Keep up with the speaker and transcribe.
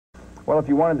Well, if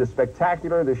you wanted the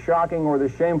spectacular, the shocking, or the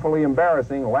shamefully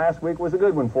embarrassing, last week was a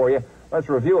good one for you. Let's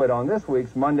review it on this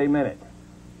week's Monday Minute.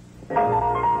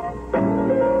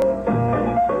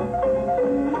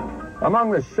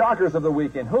 Among the shockers of the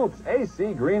week in hoops,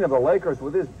 A.C. Green of the Lakers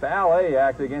with his ballet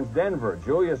act against Denver.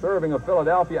 Julius Erving of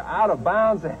Philadelphia out of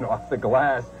bounds and off the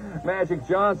glass. Magic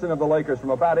Johnson of the Lakers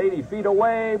from about 80 feet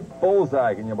away.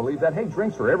 Bullseye. Can you believe that? Hey,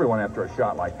 drinks for everyone after a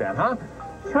shot like that, huh?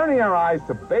 Turning our eyes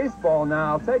to baseball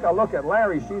now, take a look at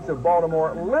Larry Sheets of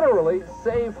Baltimore. Literally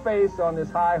save face on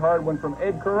this high hard one from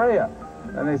Ed Correa.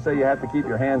 And they say you have to keep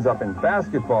your hands up in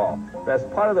basketball.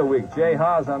 Best putt of the week, Jay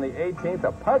Haas on the 18th.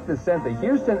 A putt that sent the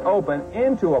Houston Open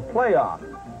into a playoff.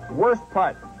 Worst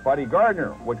putt, Buddy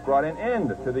Gardner, which brought an end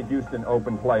to the Houston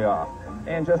Open playoff.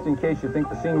 And just in case you think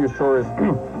the Seniors Tour is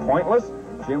pointless,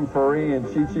 Jim Furry and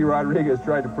Chi-Chi Rodriguez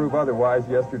tried to prove otherwise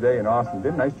yesterday in Austin.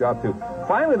 Did a nice job, too.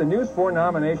 Finally, the News 4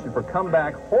 nomination for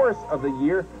Comeback Horse of the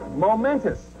Year,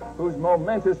 Momentous, whose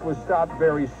Momentous was stopped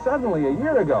very suddenly a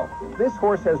year ago. This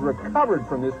horse has recovered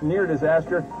from this near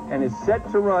disaster and is set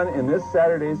to run in this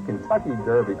Saturday's Kentucky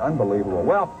Derby. Unbelievable.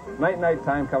 Well, night-night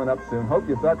time coming up soon. Hope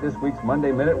you thought this week's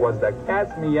Monday Minute was the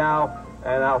cat's meow,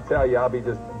 and I'll tell you, I'll be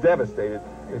just devastated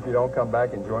if you don't come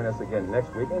back and join us again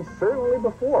next week, and certainly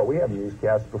before. We have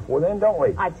newscasts before then, don't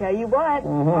we? I tell you what.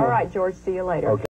 All right, George, see you later. Okay.